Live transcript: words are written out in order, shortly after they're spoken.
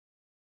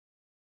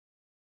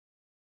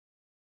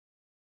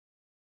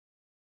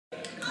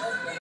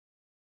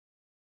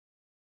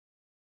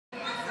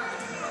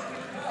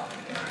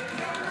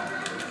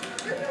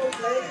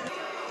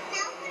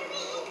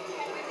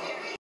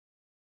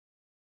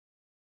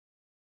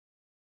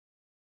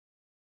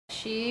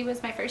She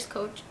was my first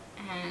coach,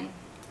 and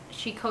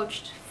she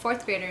coached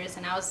 4th graders,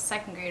 and I was a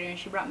 2nd grader, and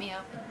she brought me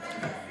up.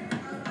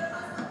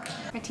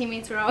 My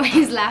teammates were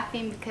always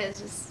laughing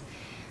because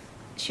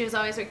she was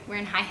always like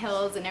wearing high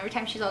heels, and every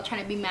time she's all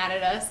trying to be mad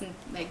at us, and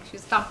like she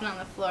was stomping on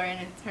the floor,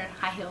 and it's her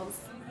high heels.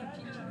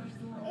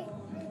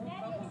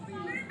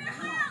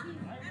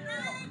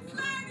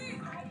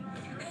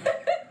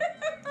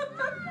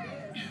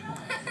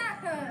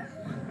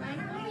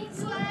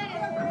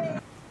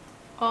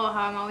 Oh,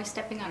 how I'm always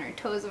stepping on her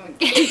toes when we're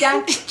getting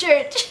down to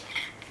church.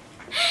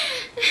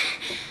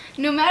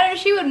 No matter if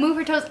she would move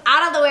her toes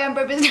out of the way on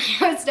purpose,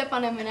 I would step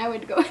on them and I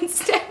would go and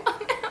step on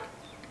them.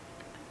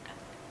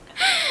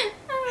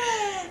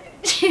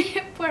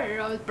 Poor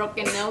her, always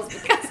broken nails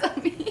because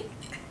of me.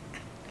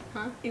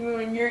 Huh? Even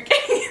when you're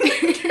getting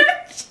in the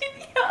church,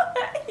 she'd yell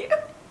at you.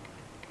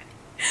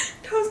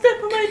 Don't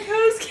step on my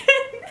toes, kid.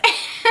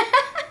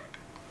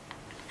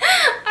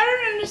 I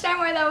don't understand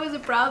why that was a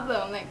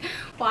problem. Like,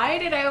 why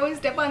did I always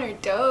step on her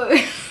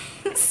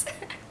toes?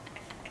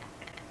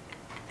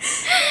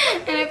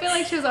 And I feel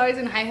like she was always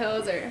in high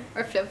heels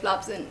or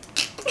flip-flops and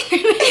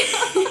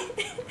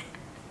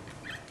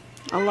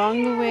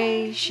Along the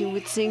way, she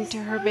would sing to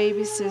her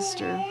baby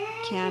sister,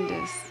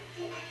 Candace,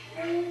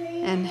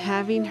 and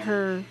having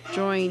her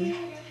join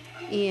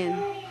in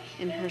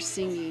her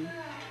singing.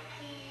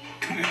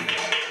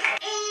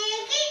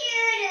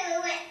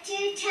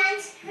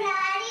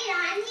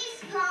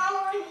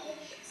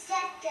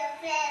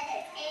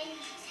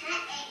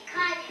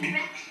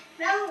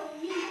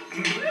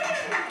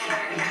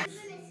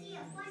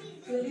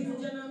 Ladies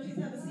and gentlemen,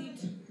 please have a seat.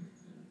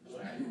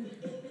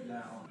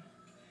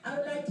 I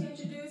would like to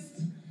introduce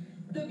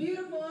the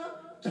beautiful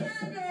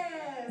Candace.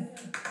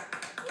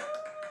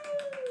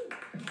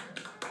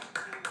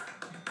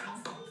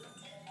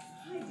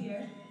 Hi,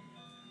 dear.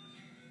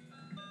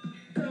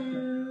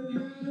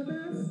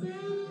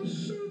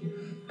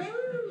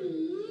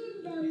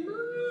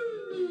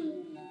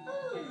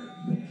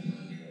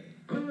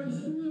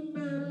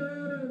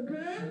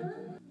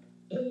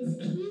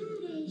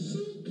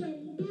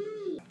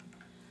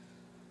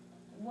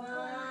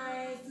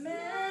 Wise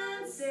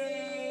men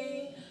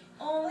say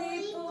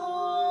only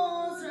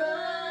fools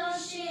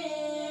rush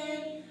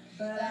in,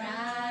 but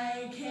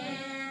I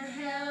can't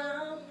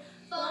help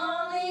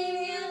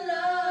falling in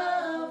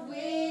love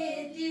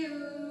with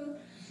you.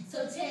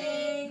 So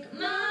take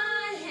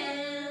my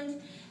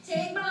hand,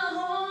 take my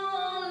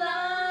whole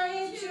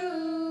life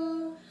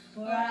too,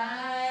 for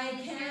I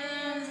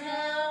can't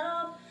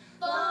help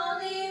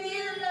falling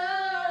in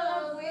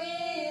love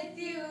with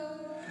you.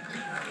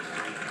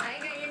 I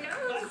got your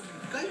nose.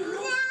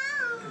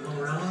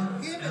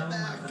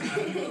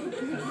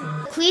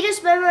 The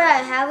sweetest memory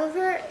I have of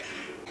her,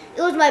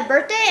 it was my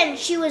birthday and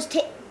she was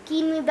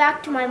taking me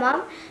back to my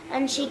mom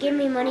and she gave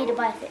me money to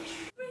buy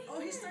fish. Oh,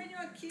 he's throwing you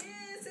a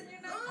kiss and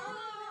you're not.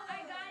 Oh,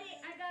 I got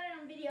it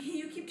on video.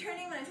 You keep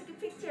turning when I take a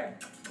picture.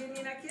 Give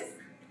me that kiss.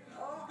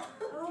 Oh,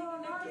 give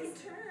me that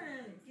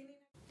turn.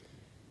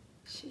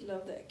 She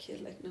loved that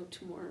kid like no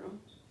tomorrow.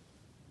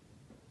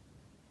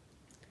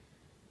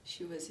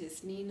 She was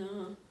his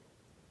Nina,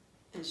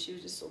 and she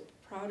was just so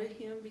proud of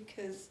him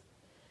because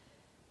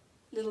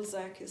little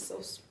Zach is so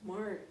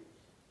smart.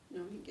 You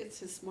know, he gets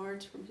his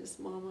smarts from his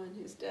mama and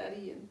his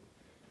daddy,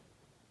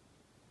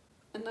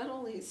 and not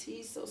only is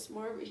he so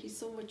smart, but he's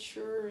so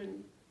mature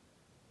and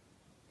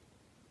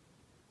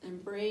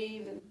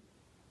brave and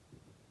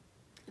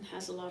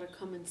has a lot of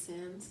common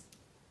sense.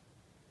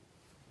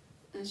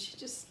 And she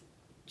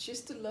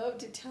used to love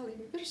to tell him,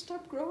 you better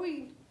stop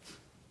growing.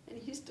 And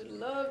he used to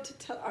love to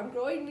tell, I'm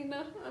growing,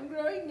 Nina, I'm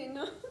growing,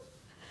 Nina.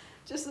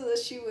 Just so that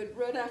she would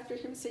run after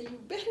him and say, you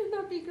better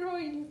not be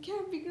growing, you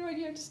can't be growing,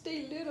 you have to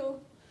stay little.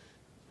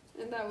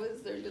 And that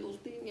was their little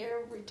thing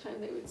every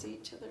time they would see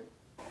each other.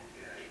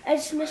 I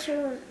just miss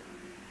her when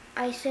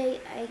I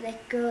say I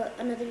like grow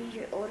another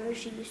year older.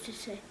 She used to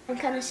say, I'm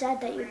kind of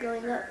sad that you're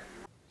growing up.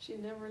 She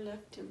never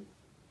left him.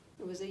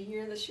 It was a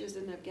year that she was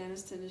in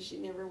Afghanistan and she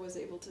never was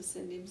able to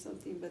send him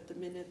something, but the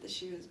minute that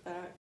she was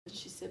back,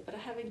 she said, but I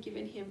haven't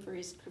given him for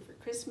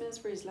Christmas,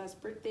 for his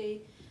last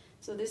birthday.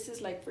 So this is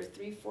like for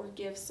 3-4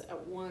 gifts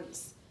at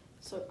once.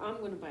 So I'm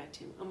going to buy it to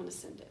him. I'm going to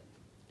send it.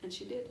 And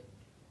she did.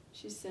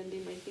 She sent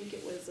him, I think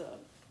it was a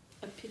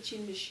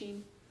pitching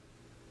machine.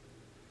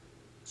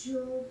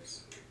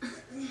 Jobs.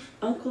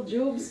 Uncle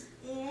Jobs?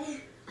 Yeah.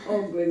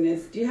 Oh,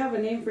 goodness. Do you have a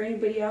name for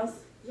anybody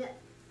else? Yeah.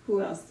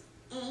 Who else?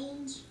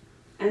 Ange.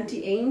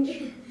 Auntie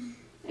Ange?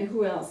 And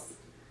who else?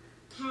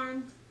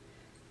 Canned.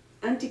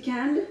 Auntie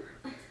Canned?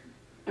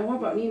 And what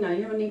about Nina?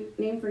 You have a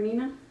name for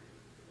Nina?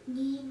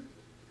 Neen.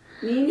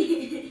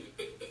 Neen?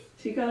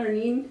 So you call her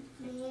Neen?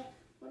 Yeah.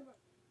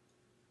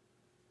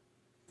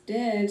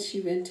 Instead,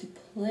 she went to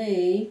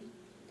play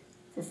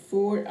for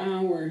 4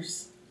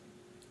 hours.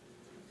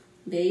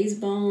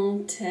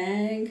 Baseball,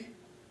 tag,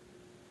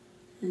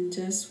 and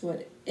just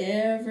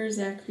whatever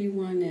Zachary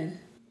wanted.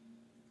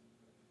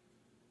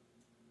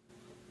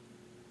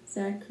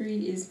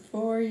 Zachary is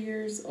 4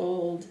 years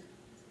old.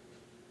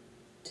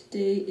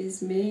 Today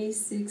is May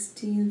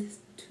 16th,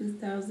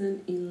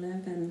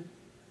 2011.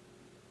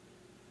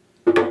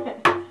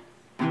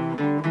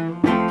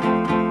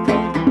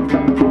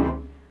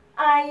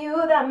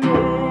 Ayúdame,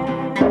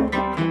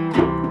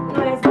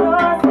 nuestro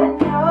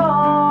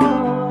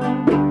Señor,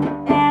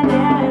 en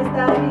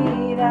esta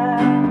vida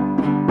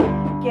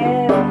que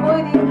es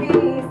muy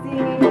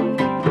difícil.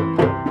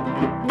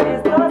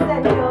 Nuestro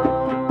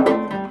Señor,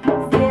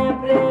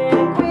 siempre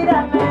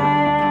cuídame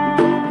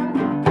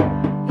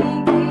y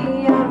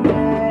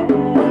guíame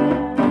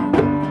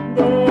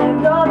de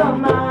todo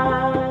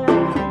mal.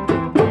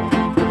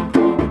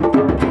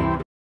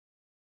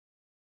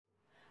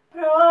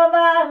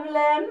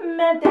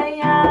 Probablemente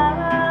ya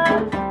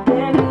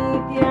de mí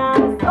te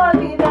has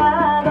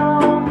olvidado,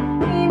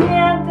 y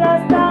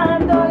mientras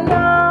tanto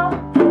yo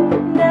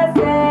te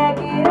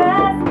seguiré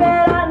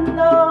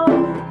esperando.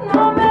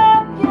 No me he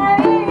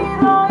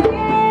querido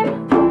ir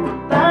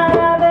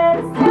para ver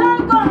si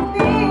algún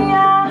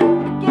día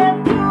que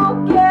tú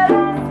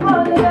quieres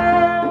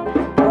volver.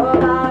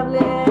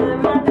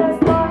 Probablemente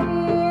estoy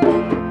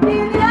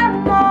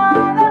pidiendo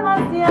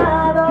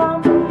demasiado,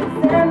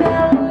 se me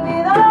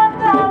olvidó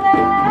otra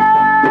vez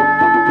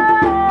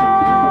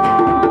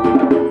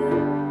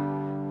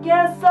que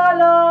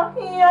solo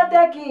yo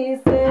te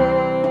quise.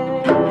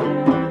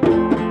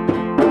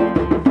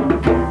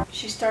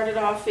 She started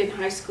off in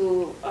high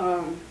school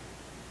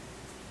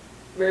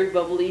very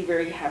bubbly,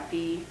 very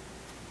happy.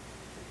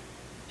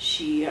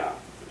 She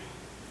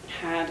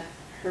had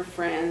her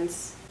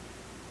friends,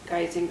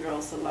 guys and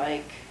girls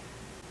alike,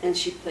 and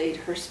she played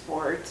her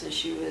sports and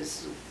she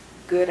was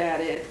good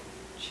at it.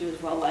 She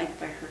was well liked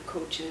by her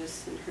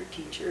coaches and her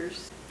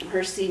teachers.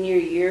 Her senior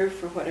year,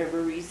 for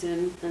whatever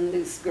reason, and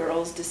these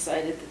girls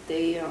decided that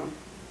they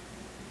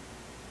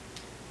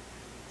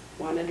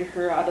wanted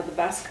her out of the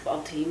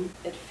basketball team.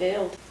 It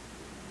failed.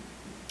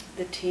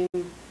 The team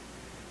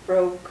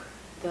broke,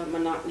 the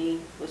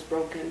monotony was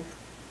broken,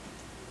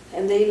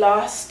 and they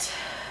lost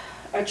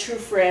a true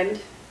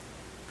friend,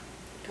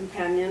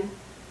 companion,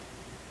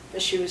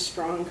 but she was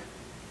strong.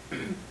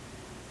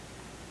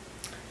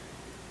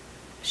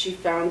 She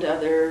found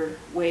other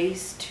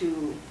ways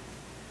to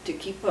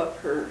keep up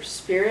her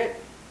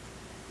spirit.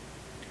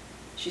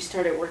 She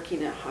started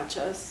working at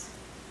Hachas.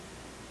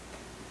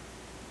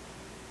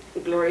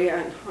 Gloria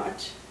and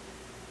Hach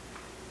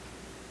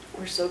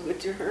were so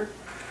good to her.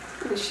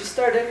 And she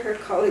started her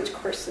college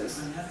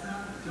courses.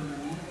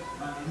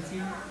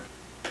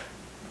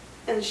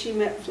 And she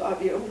met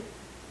Flavio.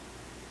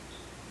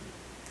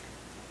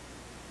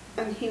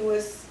 And he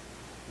was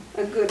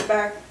a good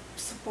back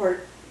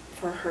support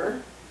for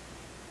her.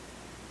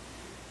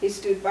 He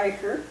stood by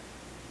her.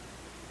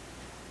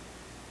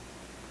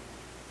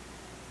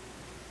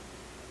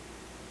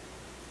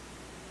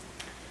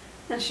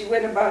 And she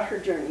went about her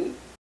journey.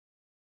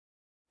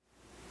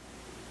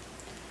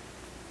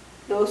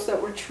 Those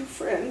that were true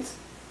friends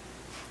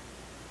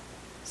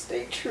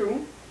stayed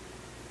true.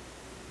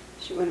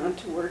 She went on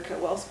to work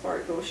at Wells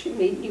Fargo. She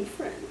made new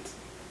friends.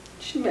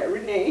 She met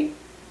Renee,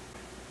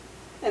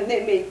 and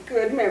they made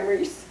good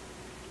memories.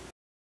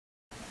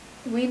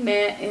 We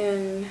met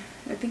in,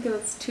 I think it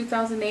was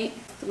 2008.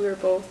 We were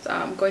both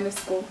going to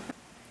school.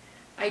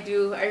 I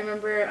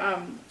remember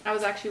I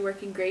was actually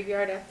working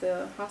graveyard at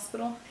the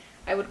hospital.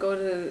 I would go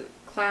to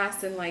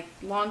class in like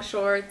long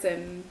shorts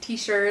and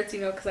t-shirts,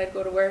 because I'd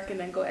go to work and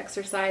then go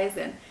exercise,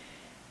 and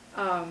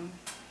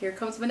here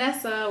comes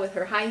Vanessa with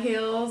her high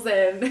heels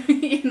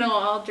and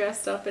all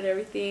dressed up and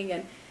everything.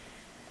 And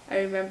I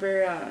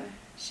remember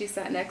she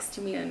sat next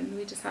to me and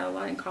we just had a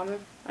lot in common.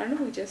 I don't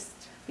know, we just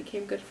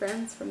became good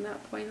friends from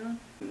that point on,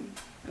 and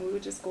we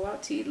would just go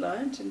out to eat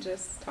lunch and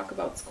just talk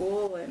about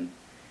school and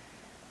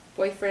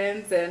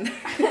boyfriends. And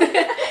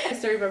I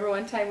still remember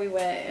one time we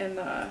went and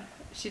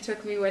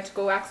we went to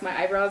go wax my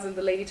eyebrows, and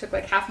the lady took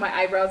like half my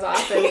eyebrows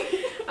off, and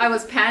I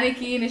was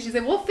panicking, and she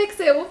said, we'll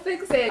fix it.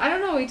 I don't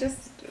know,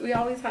 we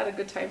always had a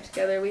good time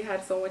together. We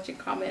had so much in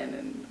common,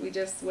 and we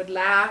just would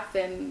laugh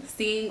and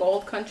sing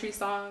old country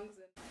songs.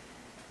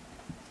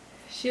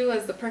 She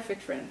was the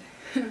perfect friend.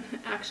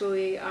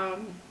 Actually,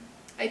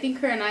 I think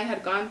her and I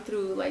had gone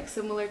through like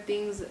similar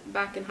things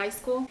back in high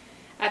school.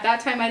 At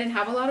that time I didn't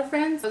have a lot of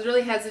friends. I was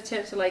really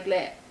hesitant to like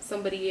let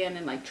somebody in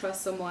and like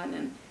trust someone,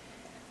 and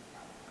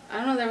I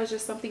don't know, there was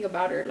just something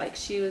about her. Like,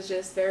 she was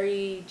just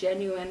very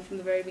genuine from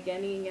the very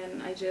beginning,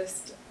 and I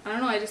don't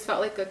know, I just felt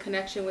like a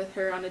connection with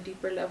her on a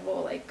deeper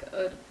level, like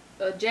a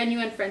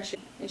genuine friendship.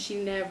 And she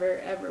never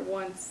ever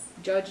once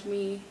judged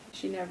me.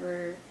 She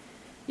never,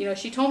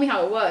 she told me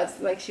how it was.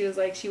 Like, she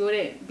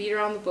wouldn't beat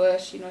around the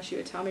bush. She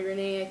would tell me,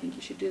 Renee, I think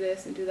you should do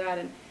this and do that,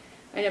 and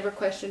I never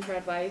questioned her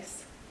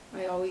advice.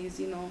 I always,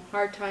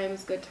 hard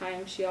times, good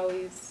times, she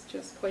always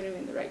just pointed me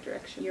in the right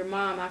direction. Your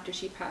mom, after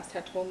she passed,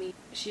 had told me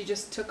she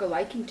just took a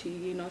liking to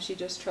you, she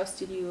just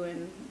trusted you,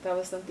 and that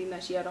was something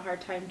that she had a hard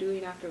time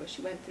doing after what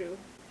she went through.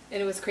 And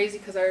it was crazy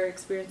because our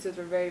experiences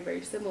were very,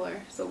 very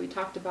similar. So we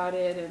talked about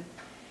it,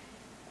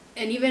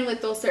 and even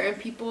with those certain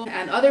people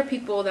and other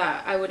people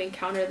that I would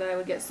encounter that I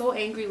would get so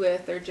angry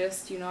with, or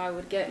just, I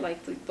would get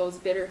like those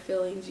bitter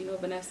feelings,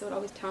 Vanessa would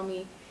always tell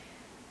me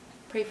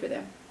pray for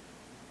them.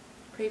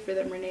 Pray for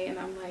them, Renee. And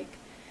I'm like,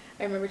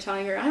 I remember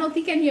telling her, I don't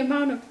think any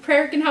amount of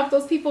prayer can help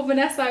those people,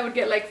 Vanessa. I would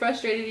get like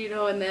frustrated, you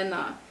know, and then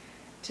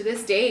to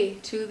this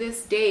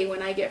day,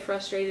 when I get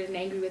frustrated and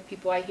angry with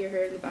people, I hear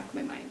her in the back of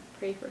my mind.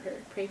 Pray for her,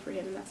 pray for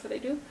him, and that's what I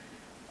do.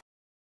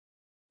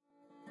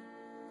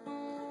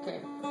 Okay,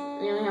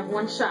 we only have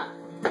one shot.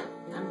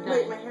 I'm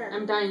dying. Wait, my hair.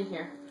 I'm dying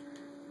here.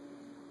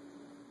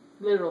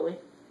 Literally.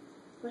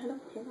 Okay,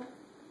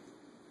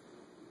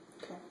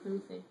 let me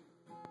see.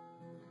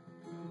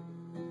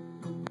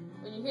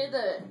 When you hear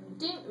the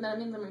ding, that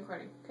means I'm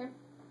recording, okay?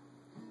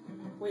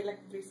 Wait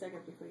like 3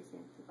 seconds before you say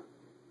anything.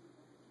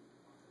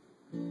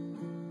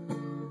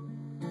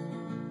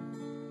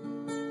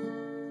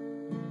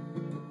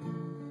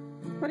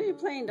 What are you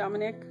playing,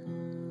 Dominic?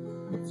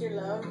 It's Your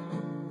Love.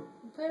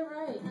 Play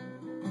right.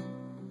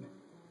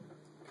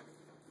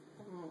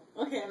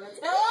 Okay, let's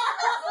go.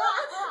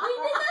 We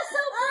did that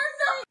so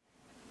perfect!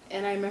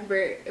 And I remember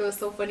it was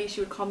so funny.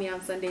 She would call me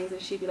on Sundays and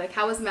she'd be like,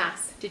 how was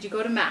Mass? Did you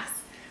go to Mass?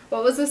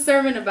 What was the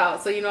sermon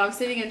about? So, you know, I'm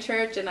sitting in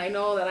church and I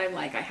know that I'm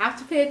like, I have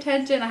to pay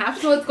attention. I have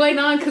to know what's going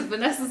on because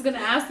Vanessa's going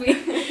to ask me,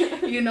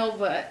 you know,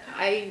 but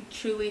I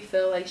truly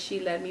feel like she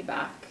led me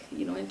back,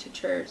 you know, into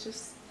church.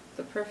 Just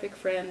the perfect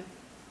friend.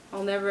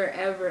 I'll never,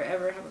 ever,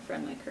 ever have a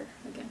friend like her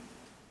again.